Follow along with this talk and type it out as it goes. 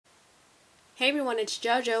Hey everyone, it's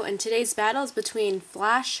JoJo, and today's battle is between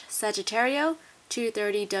Flash Sagittario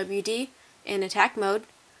 230WD in attack mode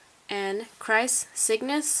and Kreis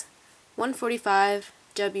Cygnus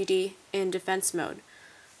 145WD in defense mode.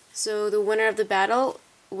 So the winner of the battle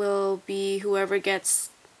will be whoever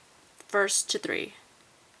gets first to 3.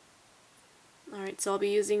 Alright, so I'll be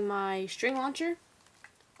using my string launcher.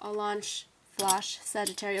 I'll launch Flash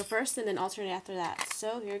Sagittario first and then alternate after that.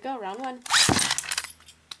 So here we go, round 1.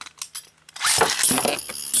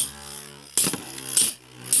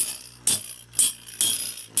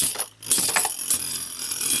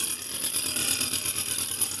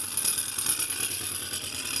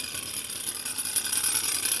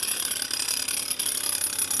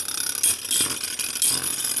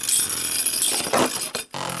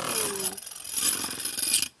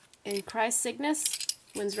 And Kreis Cygnus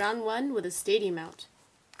wins round 1 with a stadium mount.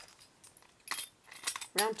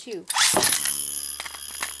 Round 2.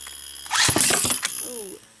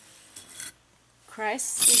 Ooh. Kreis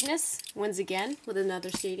Cygnus wins again with another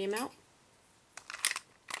stadium mount.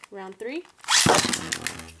 Round 3.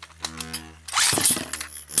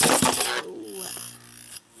 Ooh.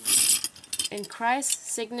 And Kreis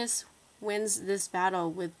Cygnus wins this battle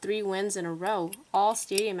with 3 wins in a row, all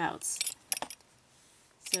stadium mounts.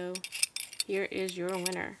 So here is your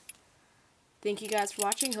winner. Thank you guys for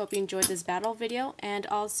watching. Hope you enjoyed this battle video, and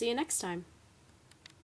I'll see you next time.